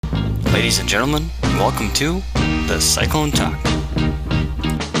Ladies and gentlemen, welcome to the Cyclone Talk.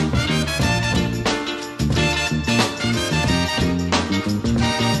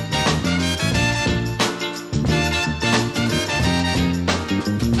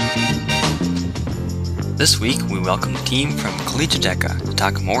 This week, we welcome the team from Collegiate DECA to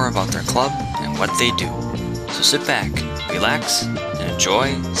talk more about their club and what they do. So sit back, relax, and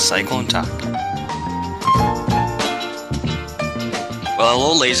enjoy Cyclone Talk. Well,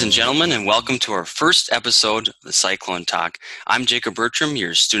 hello, ladies and gentlemen, and welcome to our first episode of the Cyclone Talk. I'm Jacob Bertram,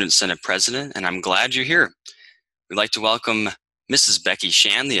 your Student Senate President, and I'm glad you're here. We'd like to welcome Mrs. Becky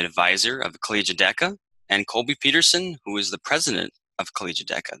Shan, the advisor of Collegiate DECA, and Colby Peterson, who is the president of Collegiate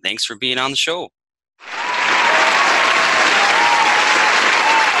DECA. Thanks for being on the show.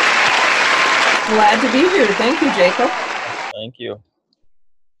 Glad to be here. Thank you, Jacob. Thank you.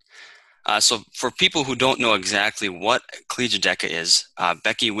 So for people who don't know exactly what Collegiate DECA is,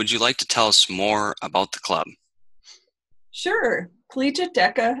 Becky, would you like to tell us more about the club? Sure. Collegiate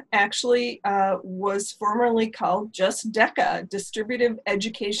DECA actually was formerly called just DECA, Distributive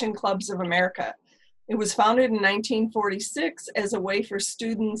Education Clubs of America. It was founded in 1946 as a way for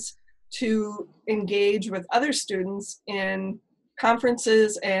students to engage with other students in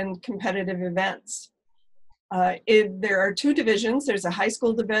conferences and competitive events. There are two divisions. There's a high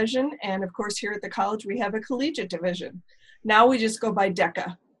school division, and of course here at the college we have a collegiate division. Now we just go by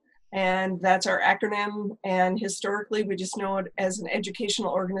DECA, and that's our acronym, and historically we just know it as an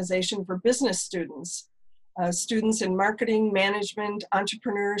educational organization for business students. Students in marketing, management,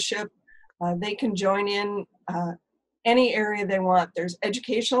 entrepreneurship, they can join in any area they want. There's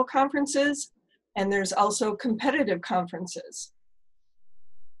educational conferences, and there's also competitive conferences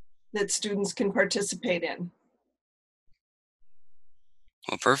that students can participate in.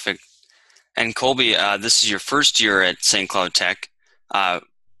 Well, perfect. And Colby, this is your first year at St. Cloud Tech.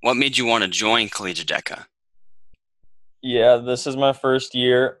 What made you want to join Collegiate DECA? Yeah, this is my first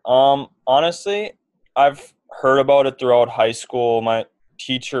year. Honestly, I've heard about it throughout high school. My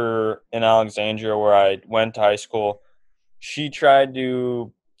teacher in Alexandria, where I went to high school, she tried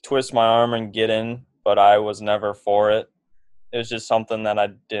to twist my arm and get in, but I was never for it. It was just something that I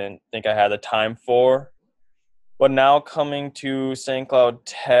didn't think I had the time for. But now coming to St. Cloud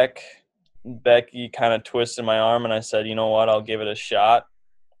Tech, Becky kind of twisted my arm and I said, you know what, I'll give it a shot.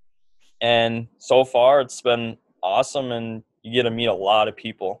 And so far it's been awesome, and you get to meet a lot of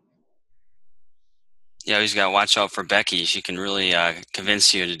people. You always got to watch out for Becky. She can really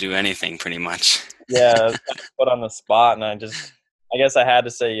convince you to do anything pretty much. Yeah, put on the spot, and I guess I had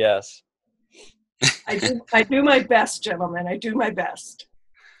to say yes. I do my best, gentlemen. I do my best.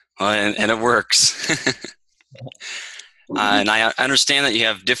 Well, and it works. And I understand that you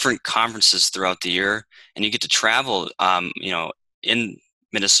have different conferences throughout the year, and you get to travel, in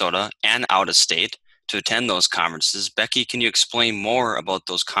Minnesota and out of state to attend those conferences. Becky, can you explain more about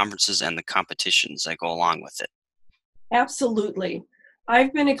those conferences and the competitions that go along with it? Absolutely.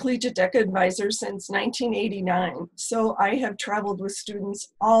 I've been a Collegiate DECA advisor since 1989, so I have traveled with students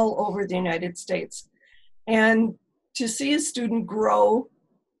all over the United States. And to see a student grow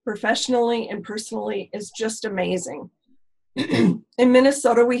professionally and personally is just amazing. In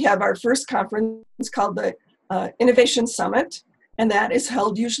Minnesota, we have our first conference called the Innovation Summit, and that is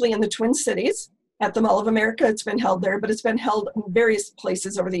held usually in the Twin Cities. At the Mall of America, it's been held there, but it's been held in various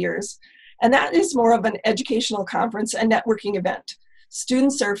places over the years. And that is more of an educational conference and networking event.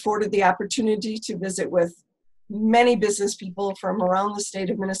 Students are afforded the opportunity to visit with many business people from around the state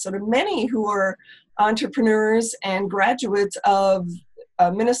of Minnesota, many who are entrepreneurs and graduates of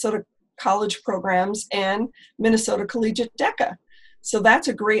Minnesota college programs and Minnesota Collegiate DECA. So that's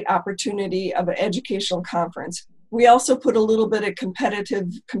a great opportunity of an educational conference. We also put a little bit of competitive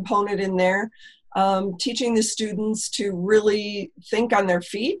component in there, teaching the students to really think on their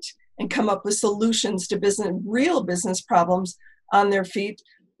feet and come up with solutions to real business problems on their feet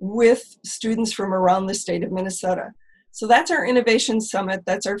with students from around the state of Minnesota. So that's our Innovation Summit.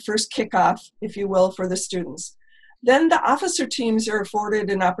 That's our first kickoff, if you will, for the students. Then the officer teams are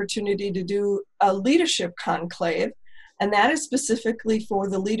afforded an opportunity to do a leadership conclave, and that is specifically for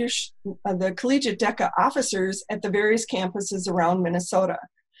the Collegiate DECA officers at the various campuses around Minnesota.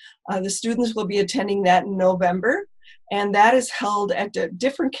 The students will be attending that in November, and that is held at a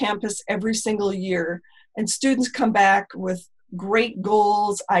different campus every single year. And students come back with great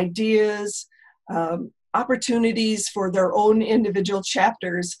goals, ideas, opportunities for their own individual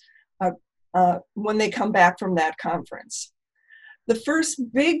chapters when they come back from that conference. The first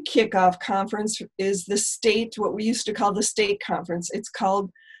big kickoff conference is the state, what we used to call the state conference. It's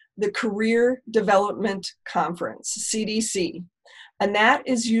called the Career Development Conference, CDC. And that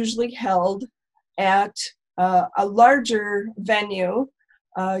is usually held at a larger venue,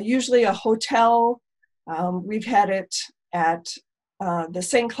 usually a hotel. We've had it at the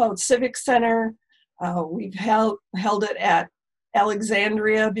St. Cloud Civic Center. We've held it at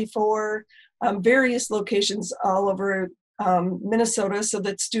Alexandria before, various locations all over Minnesota, so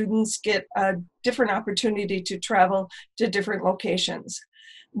that students get a different opportunity to travel to different locations.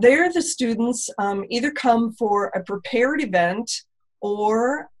 There, the students either come for a prepared event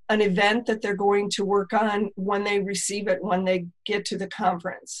or an event that they're going to work on when they receive it, when they get to the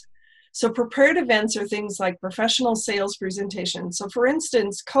conference. So prepared events are things like professional sales presentations. So for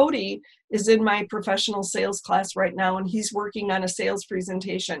instance, Cody is in my professional sales class right now, and he's working on a sales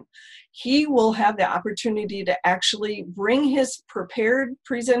presentation. He will have the opportunity to actually bring his prepared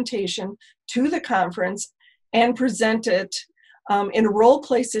presentation to the conference and present it in a role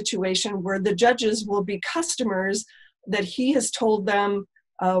play situation where the judges will be customers that he has told them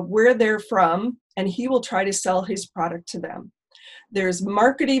where they're from, and he will try to sell his product to them. There's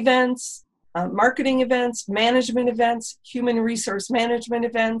marketing events, management events, human resource management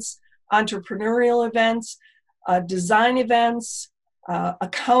events, entrepreneurial events, design events,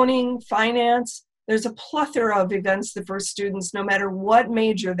 accounting, finance. There's a plethora of events for students, no matter what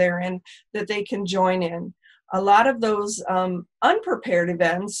major they're in, that they can join in. A lot of those unprepared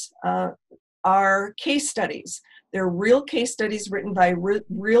events are case studies. They're real case studies written by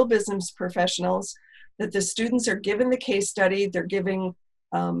real business professionals that the students are given the case study. They're giving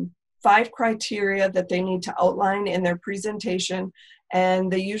 5 criteria that they need to outline in their presentation.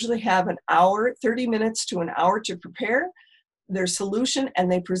 And they usually have an hour, 30 minutes to an hour to prepare their solution, and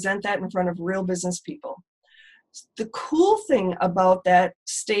they present that in front of real business people. The cool thing about that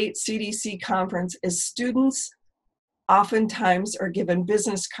state CDC conference is students oftentimes are given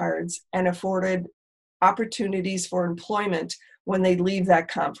business cards and afforded opportunities for employment when they leave that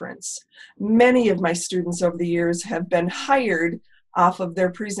conference. Many of my students over the years have been hired off of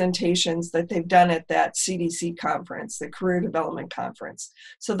their presentations that they've done at that CDC conference, the Career Development Conference.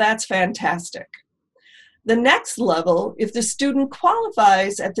 So that's fantastic. The next level, if the student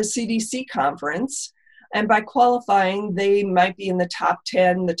qualifies at the CDC conference, and by qualifying, they might be in the top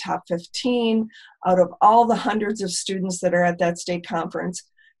 10, the top 15 out of all the hundreds of students that are at that state conference,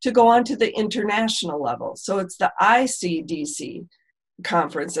 to go on to the international level. So it's the ICDC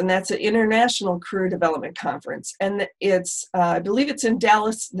conference, and that's an International Career Development Conference. And it's, I believe it's in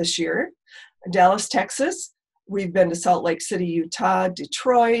Dallas this year, Dallas, Texas. We've been to Salt Lake City, Utah,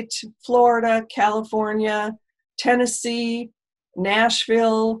 Detroit, Florida, California, Tennessee,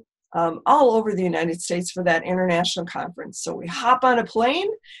 Nashville, all over the United States for that international conference. So we hop on a plane,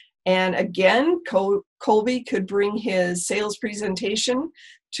 and again, Colby could bring his sales presentation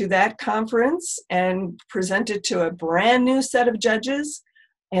to that conference and present it to a brand new set of judges.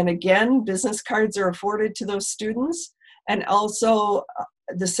 And again, business cards are afforded to those students. And also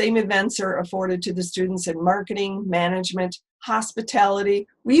the same events are afforded to the students in marketing, management, hospitality.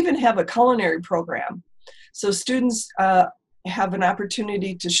 We even have a culinary program. So students have an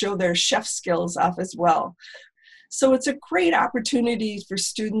opportunity to show their chef skills off as well. So it's a great opportunity for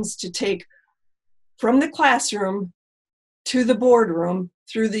students to take from the classroom to the boardroom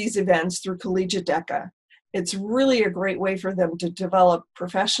through these events, through Collegiate DECA. It's really a great way for them to develop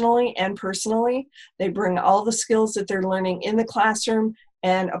professionally and personally. They bring all the skills that they're learning in the classroom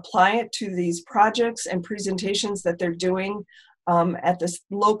and apply it to these projects and presentations that they're doing at the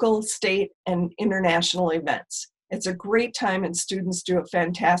local, state, and international events. It's a great time, and students do a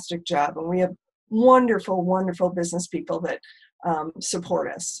fantastic job. And we have wonderful, wonderful business people that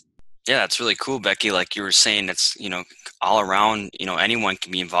support us. Yeah, that's really cool, Becky. Like you were saying, it's, all around, anyone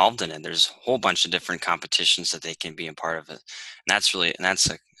can be involved in it. There's a whole bunch of different competitions that they can be a part of it. And that's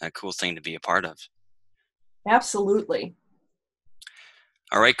a cool thing to be a part of. Absolutely.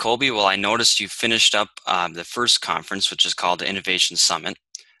 All right, Colby. Well, I noticed you finished up the first conference, which is called the Innovation Summit.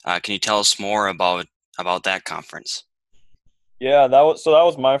 Can you tell us more about that conference? Yeah, that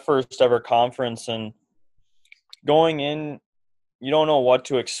was my first ever conference, and going in, you don't know what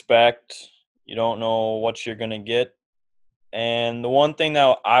to expect. You don't know what you're going to get. And the one thing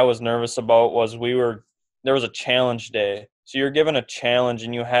that I was nervous about was there was a challenge day. So you're given a challenge,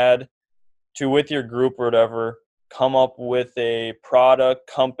 and you had to, with your group or whatever, come up with a product,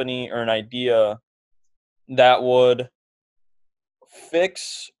 company, or an idea that would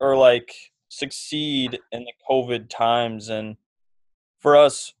fix or succeed in the COVID times. And for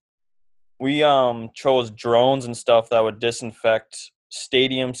us, we chose drones and stuff that would disinfect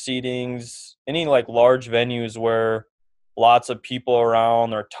stadium seatings, any large venues where lots of people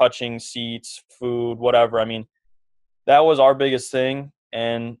around or touching seats, food, whatever. I mean, that was our biggest thing.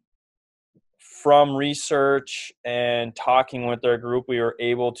 And from research and talking with our group, we were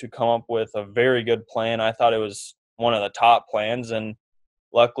able to come up with a very good plan. I thought it was one of the top plans, and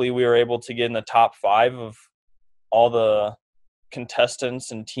luckily we were able to get in the top 5 of all the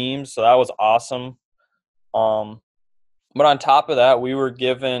contestants and teams. So that was awesome. But on top of that, we were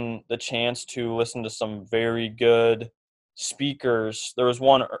given the chance to listen to some very good speakers. There was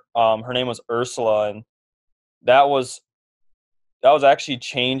one, her name was Ursula, and that was actually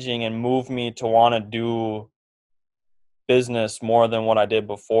changing and moved me to want to do business more than what I did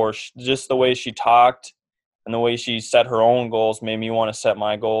before. Just the way she talked and the way she set her own goals made me want to set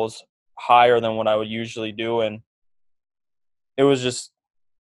my goals higher than what I would usually do. And it was just,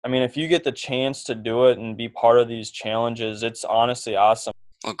 I mean, if you get the chance to do it and be part of these challenges, it's honestly awesome.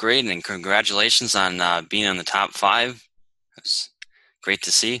 Well, great, and congratulations on being in the top 5. It's great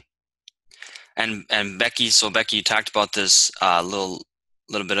to see. And Becky, you talked about this a little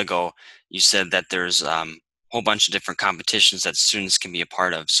bit ago. You said that there's a whole bunch of different competitions that students can be a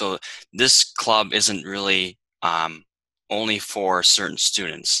part of. So this club isn't really only for certain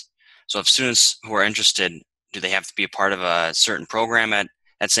students. So if students who are interested, do they have to be a part of a certain program at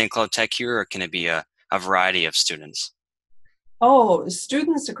St. Cloud Tech here, or can it be a variety of students? Oh,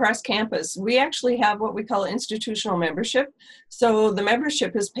 students across campus. We actually have what we call institutional membership. So the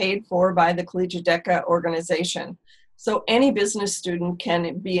membership is paid for by the Collegiate DECA organization. So any business student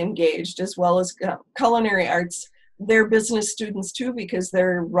can be engaged, as well as culinary arts. They're business students too, because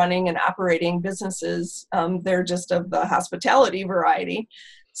they're running and operating businesses. They're just of the hospitality variety.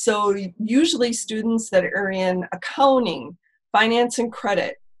 So usually students that are in accounting, finance and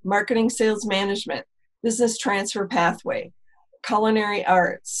credit, marketing, sales management, business transfer pathway, culinary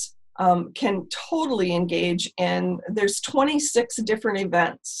arts can totally engage. And there's 26 different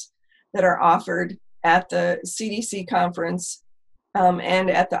events that are offered at the CDC conference and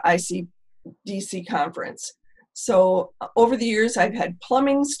at the ICDC conference. So over the years, I've had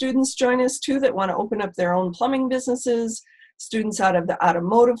plumbing students join us too that want to open up their own plumbing businesses, students out of the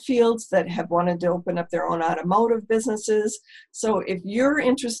automotive fields that have wanted to open up their own automotive businesses. So if you're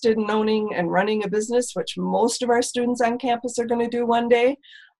interested in owning and running a business, which most of our students on campus are going to do one day,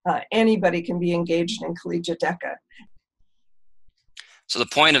 anybody can be engaged in Collegiate DECA. So the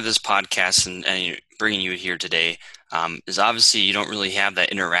point of this podcast and bringing you here today is obviously you don't really have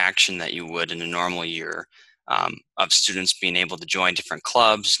that interaction that you would in a normal year of students being able to join different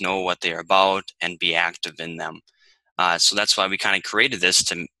clubs, know what they're about, and be active in them. So that's why we kind of created this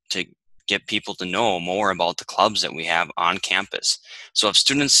to get people to know more about the clubs that we have on campus. So if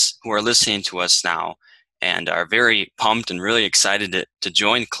students who are listening to us now and are very pumped and really excited to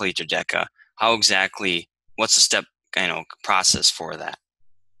join Collegiate DECA, what's the step process for that?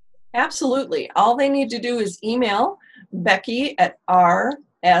 Absolutely. All they need to do is email Becky at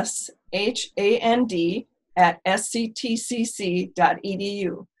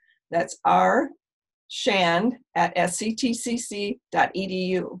rshand@sctcc.edu. That's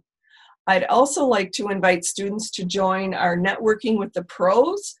rshand@sctcc.edu. I'd also like to invite students to join our Networking with the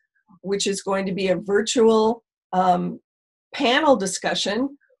Pros, which is going to be a virtual panel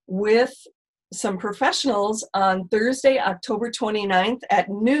discussion with some professionals on Thursday, October 29th at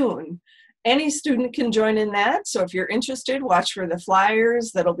noon. Any student can join in that. So if you're interested, watch for the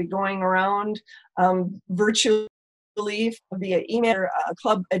flyers that'll be going around virtually via email,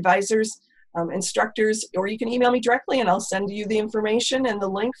 club advisors, instructors, or you can email me directly and I'll send you the information and the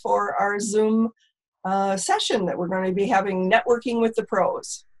link for our Zoom session that we're going to be having, Networking with the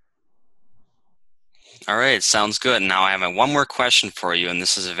Pros. All right, sounds good. Now I have one more question for you, and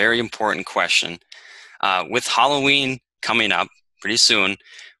this is a very important question. With Halloween coming up pretty soon,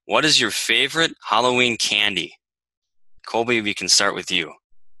 what is your favorite Halloween candy? Colby, we can start with you.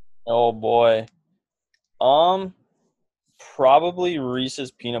 Oh boy. Probably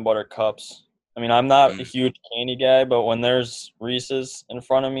Reese's peanut butter cups. I mean, I'm not a huge candy guy, but when there's Reese's in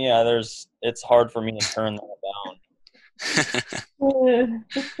front of me, it's hard for me to turn that down.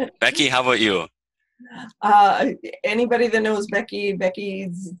 Becky, how about you? Anybody that knows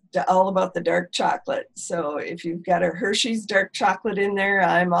Becky's all about the dark chocolate. So if you've got a Hershey's dark chocolate in there,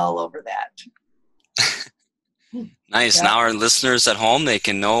 I'm all over that. Nice. Yeah. Now our listeners at home, they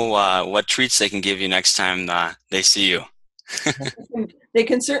can know what treats they can give you next time they see you. They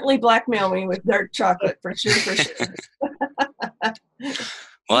can certainly blackmail me with dark chocolate for sure.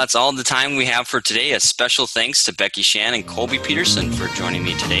 Well, that's all the time we have for today. A special thanks to Becky Shan and Colby Peterson for joining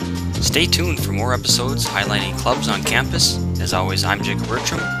me today. Stay tuned for more episodes highlighting clubs on campus. As always, I'm Jacob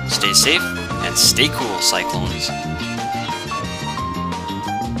Bertram. Stay safe and stay cool, Cyclones.